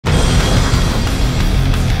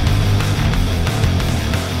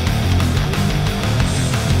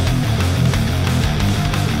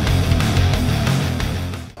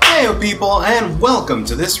people, and welcome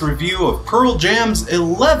to this review of Pearl Jam's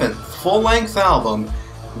 11th full-length album,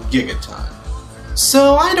 Gigaton.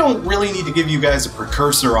 So I don't really need to give you guys a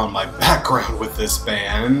precursor on my background with this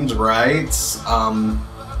band, right?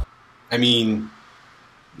 I mean,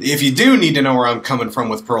 if you do need to know where I'm coming from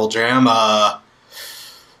with Pearl Jam,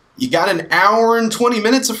 you got an hour and 20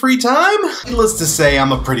 minutes of free time? Needless to say,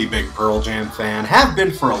 I'm a pretty big Pearl Jam fan, have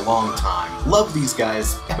been for a long time. Love these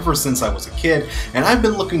guys ever since I was a kid, and I've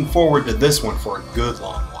been looking forward to this one for a good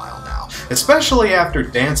long while now. Especially after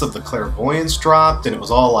Dance of the Clairvoyants dropped, and it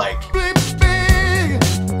was all like,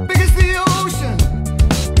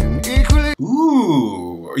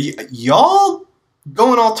 ooh, y'all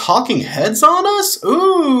going all talking heads on us?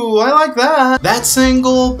 Ooh, I like that. That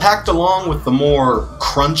single, packed along with the more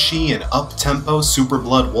crunchy and up-tempo Super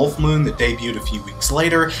Blood Wolf Moon that debuted a few weeks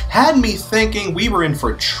later, had me thinking we were in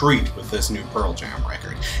for a treat with this new Pearl Jam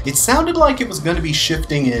record. It sounded like it was going to be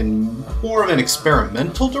shifting in more of an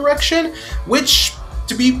experimental direction, which,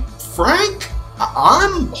 to be frank,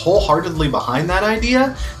 I'm wholeheartedly behind that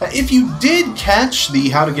idea. If you did catch the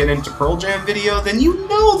How to Get Into Pearl Jam video, then you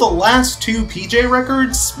know the last two PJ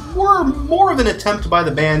records were more of an attempt by the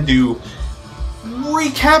band to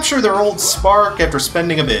recapture their old spark after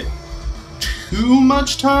spending a bit too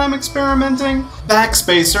much time experimenting.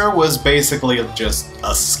 Backspacer was basically just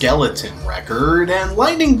a skeleton record, and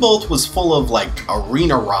Lightning Bolt was full of like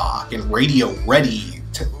arena rock and radio ready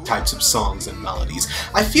types of songs and melodies.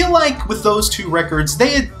 I feel like with those two records, they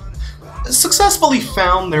had successfully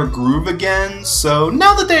found their groove again, so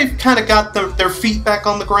now that they've kind of got their feet back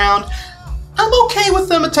on the ground, I'm okay with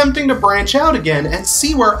them attempting to branch out again and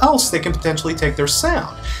see where else they can potentially take their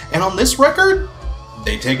sound. And on this record,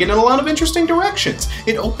 they take it in a lot of interesting directions.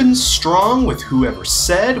 It opens strong with Whoever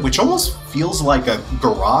Said, which almost feels like a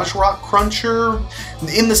garage rock cruncher,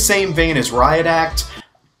 in the same vein as Riot Act.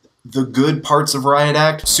 The good parts of Riot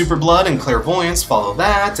Act, Super Blood and Clairvoyance follow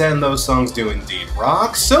that, and those songs do indeed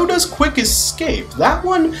rock. So does Quick Escape. That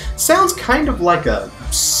one sounds kind of like a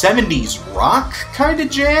 70s rock kind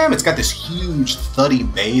of jam. It's got this huge thuddy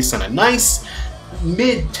bass and a nice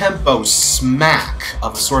mid-tempo smack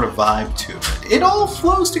of a sort of vibe to it. It all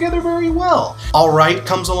flows together very well. Alright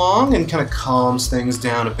comes along and kind of calms things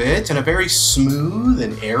down a bit in a very smooth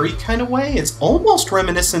and airy kind of way. It's almost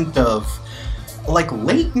reminiscent of like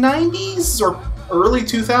late 90s or early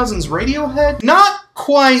 2000s Radiohead. Not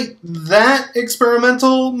quite that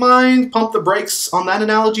experimental, mind, pump the brakes on that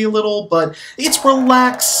analogy a little, but it's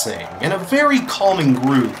relaxing and a very calming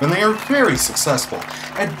groove, and they are very successful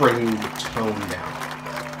at bringing the tone down.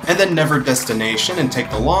 And then Never Destination and Take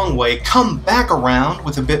the Long Way come back around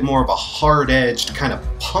with a bit more of a hard-edged, kind of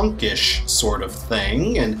punkish sort of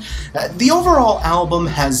thing, and the overall album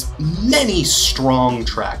has many strong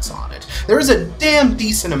tracks on it. There is a damn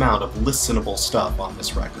decent amount of listenable stuff on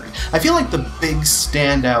this record. I feel like the big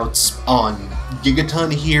standouts on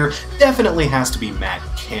Gigaton here definitely has to be Matt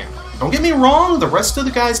Cameron. Don't get me wrong, the rest of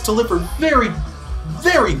the guys deliver very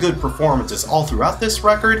good performances all throughout this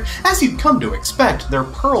record, as you'd come to expect. They're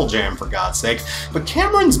Pearl Jam, for God's sake, but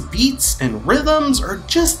Cameron's beats and rhythms are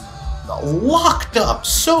just locked up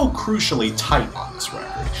so crucially tight on this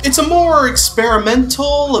record. It's a more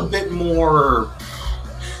experimental, a bit more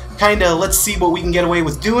kinda let's see what we can get away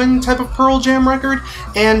with doing type of Pearl Jam record,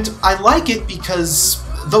 and I like it because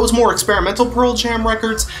those more experimental Pearl Jam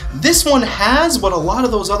records, this one has what a lot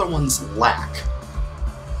of those other ones lack: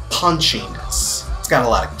 punchiness. It's got a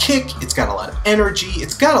lot of kick, it's got a lot of energy,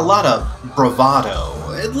 it's got a lot of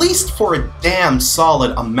bravado, at least for a damn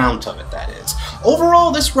solid amount of it, that is.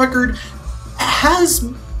 Overall, this record has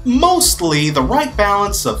mostly the right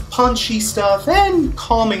balance of punchy stuff and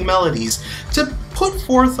calming melodies to put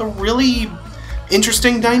forth a really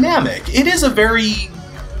interesting dynamic. It is a very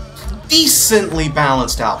decently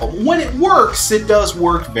balanced album. When it works, it does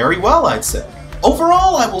work very well, I'd say.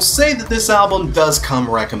 Overall, I will say that this album does come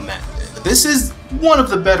recommended. This is one of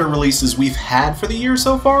the better releases we've had for the year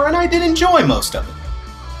so far, and I did enjoy most of it.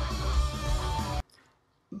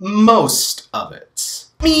 Most of it.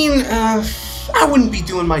 I mean, I wouldn't be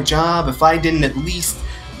doing my job if I didn't at least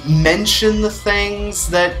mention the things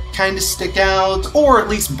that kind of stick out, or at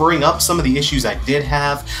least bring up some of the issues I did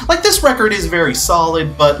have. Like, this record is very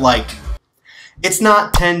solid, but like, it's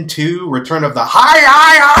not 10-2, Return of the High.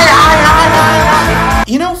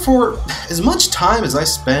 You know, for as much time as I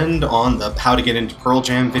spend on the How to Get Into Pearl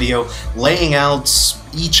Jam video laying out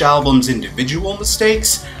each album's individual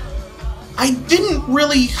mistakes, I didn't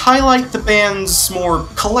really highlight the band's more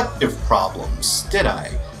collective problems, did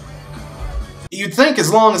I? You'd think as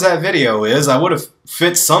long as that video is, I would have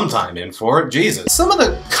fit some time in for it, Jesus. Some of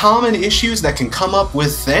the common issues that can come up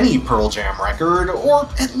with any Pearl Jam record, or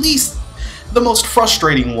at least the most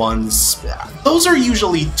frustrating ones, those are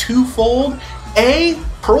usually twofold. A,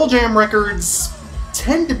 Pearl Jam records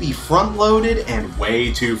tend to be front-loaded and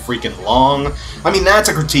way too freaking long. I mean, that's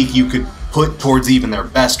a critique you could put towards even their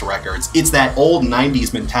best records. It's that old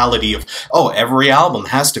 90s mentality of, oh, every album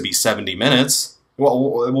has to be 70 minutes.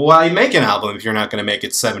 Well, why make an album if you're not going to make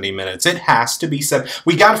it 70 minutes? It has to be 70.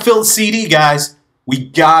 We gotta fill the CD, guys. We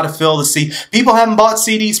gotta fill the CD. People haven't bought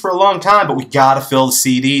CDs for a long time, but we gotta fill the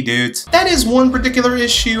CD, dudes. That is one particular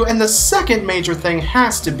issue, and the second major thing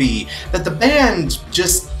has to be that the band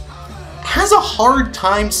just has a hard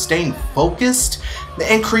time staying focused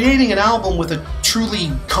and creating an album with a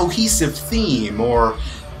truly cohesive theme, or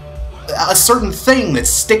a certain thing that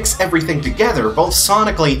sticks everything together, both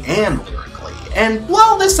sonically and lyrically. And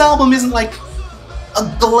while this album isn't like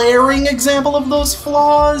a glaring example of those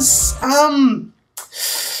flaws,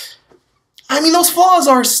 I mean, those flaws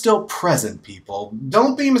are still present, people.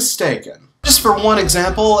 Don't be mistaken. Just for one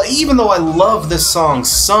example, even though I love this song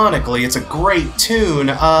sonically, it's a great tune,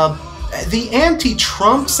 the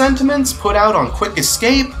anti-Trump sentiments put out on Quick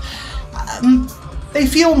Escape, they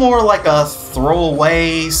feel more like a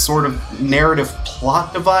throwaway sort of narrative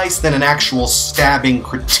plot device than an actual stabbing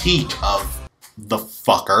critique of the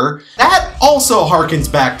fucker. That also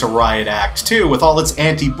harkens back to Riot Act, too, with all its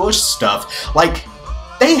anti-Bush stuff. Like,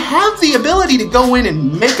 they have the ability to go in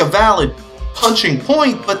and make a valid punching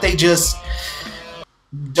point, but they just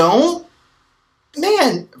don't.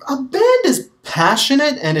 Man, a band as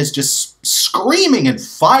passionate and as just screaming and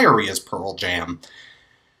fiery as Pearl Jam,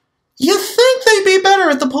 you think they'd be better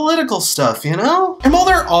at the political stuff, you know? And while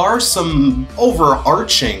there are some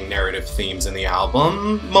overarching narrative themes in the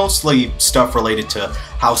album, mostly stuff related to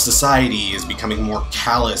how society is becoming more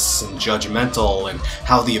callous and judgmental, and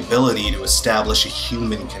how the ability to establish a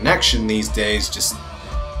human connection these days just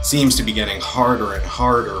seems to be getting harder and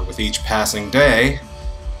harder with each passing day.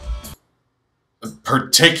 A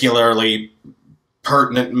particularly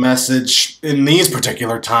pertinent message in these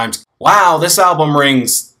particular times. Wow, this album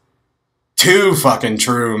rings too fucking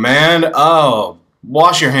true, man. Oh,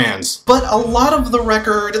 wash your hands. But a lot of the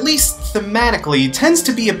record, at least thematically, tends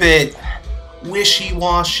to be a bit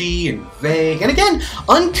wishy-washy and vague, and again,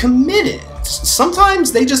 uncommitted.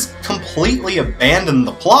 Sometimes they just completely abandon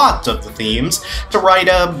the plot of the themes to write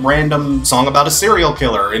a random song about a serial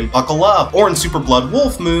killer in Buckle Up, or in Super Blood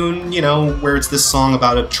Wolf Moon, you know, where it's this song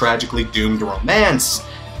about a tragically doomed romance.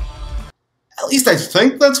 At least I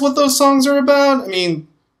think that's what those songs are about. I mean,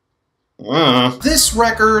 this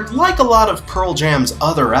record, like a lot of Pearl Jam's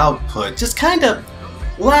other output, just kinda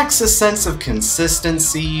lacks a sense of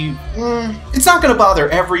consistency. It's not gonna bother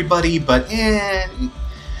everybody, but you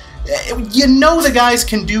know the guys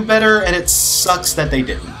can do better, and it sucks that they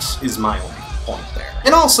didn't, is my only point there.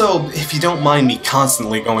 And also, if you don't mind me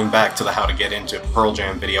constantly going back to the How to Get Into Pearl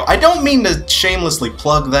Jam video, I don't mean to shamelessly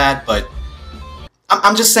plug that, but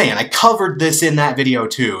I'm just saying, I covered this in that video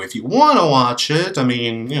too. If you want to watch it, I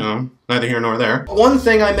mean, you know, neither here nor there. One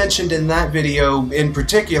thing I mentioned in that video in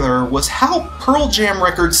particular was how Pearl Jam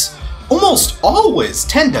records almost always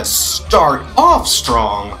tend to start off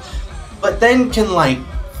strong, but then can, like,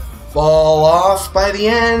 fall off by the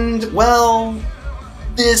end. Well,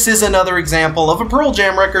 this is another example of a Pearl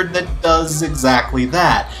Jam record that does exactly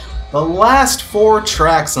that. The last 4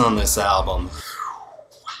 tracks on this album,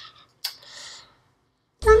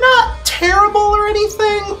 they're not terrible or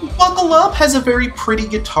anything. Buckle Up has a very pretty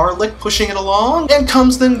guitar lick pushing it along, and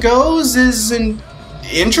Comes Then Goes is an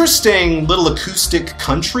interesting little acoustic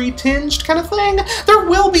country tinged kind of thing. There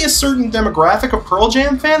will be a certain demographic of Pearl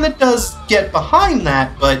Jam fan that does get behind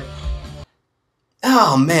that, but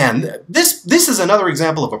oh man, this is another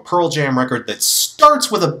example of a Pearl Jam record that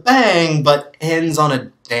starts with a bang but ends on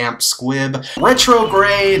a damp squib.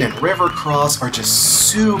 Retrograde and River Cross are just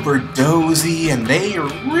super dozy, and they are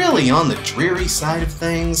really on the dreary side of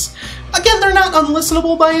things. Again, they're not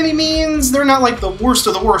unlistenable by any means. They're not like the worst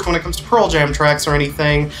of the worst when it comes to Pearl Jam tracks or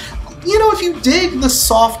anything. You know, if you dig the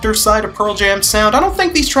softer side of Pearl Jam's sound, I don't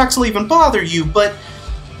think these tracks will even bother you, but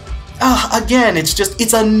again, it's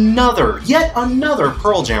yet another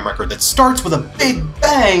Pearl Jam record that starts with a big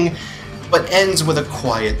bang, but ends with a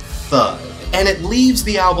quiet thud. And it leaves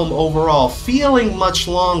the album overall feeling much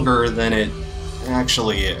longer than it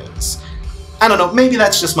actually is. I don't know, maybe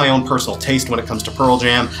that's just my own personal taste when it comes to Pearl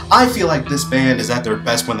Jam. I feel like this band is at their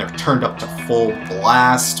best when they're turned up to full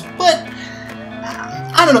blast, but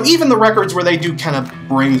I don't know, even the records where they do kind of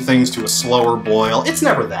bring things to a slower boil, it's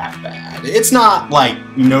never that bad. It's not like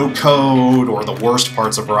No Code or the worst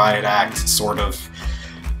parts of Riot Act sort of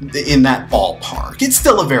in that ballpark. It's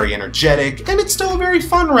still a very energetic, and it's still a very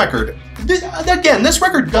fun record. Again, this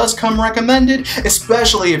record does come recommended,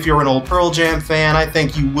 especially if you're an old Pearl Jam fan. I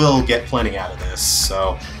think you will get plenty out of this,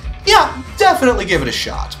 so yeah, definitely give it a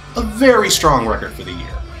shot. A very strong record for the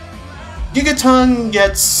year. Gigaton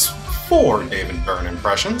gets 4 David Byrne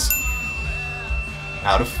impressions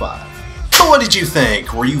out of 5. So what did you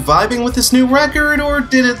think? Were you vibing with this new record, or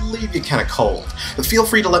did it leave you kind of cold? Feel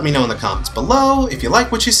free to let me know in the comments below. If you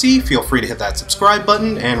like what you see, feel free to hit that subscribe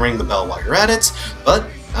button and ring the bell while you're at it. But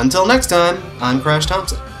until next time, I'm Crash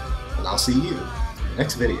Thompson, and I'll see you in the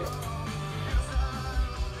next video.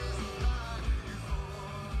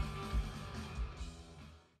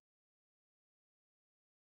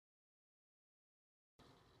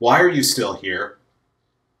 Why are you still here?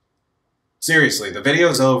 Seriously, the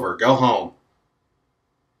video's over. Go home.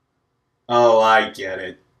 Oh, I get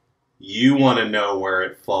it. You want to know where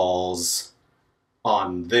it falls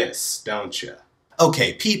on this, don't you?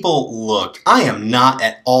 Okay, people, look, I am not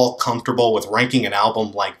at all comfortable with ranking an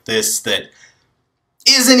album like this that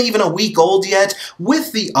isn't even a week old yet.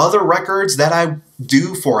 With the other records that I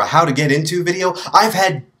do for a How to Get Into video, I've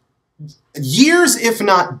had years, if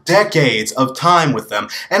not decades, of time with them,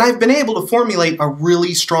 and I've been able to formulate a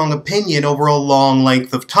really strong opinion over a long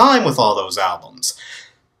length of time with all those albums.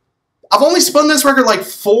 I've only spun this record like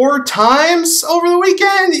 4 times over the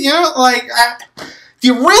weekend, you know, like, if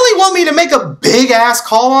you really want me to make a big-ass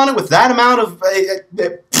call on it with that amount of,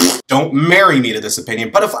 don't marry me to this opinion,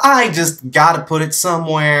 but if I just gotta put it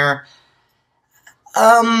somewhere,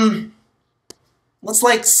 let's,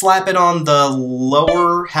 like, slap it on the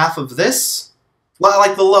lower half of this. Well,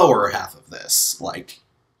 like, the lower half of this. Like,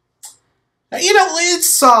 you know, it's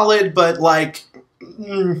solid, but, like,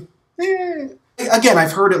 Again,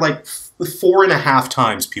 I've heard it, like, 4.5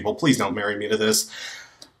 times, people. Please don't marry me to this.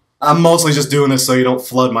 I'm mostly just doing this so you don't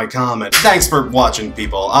flood my comments. Thanks for watching,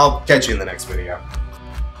 people. I'll catch you in the next video.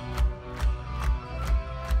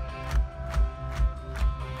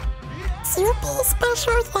 Super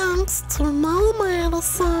special thanks to Mo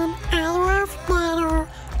Madison, Elref Matter,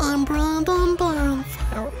 and Brandon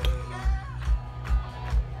Blanford.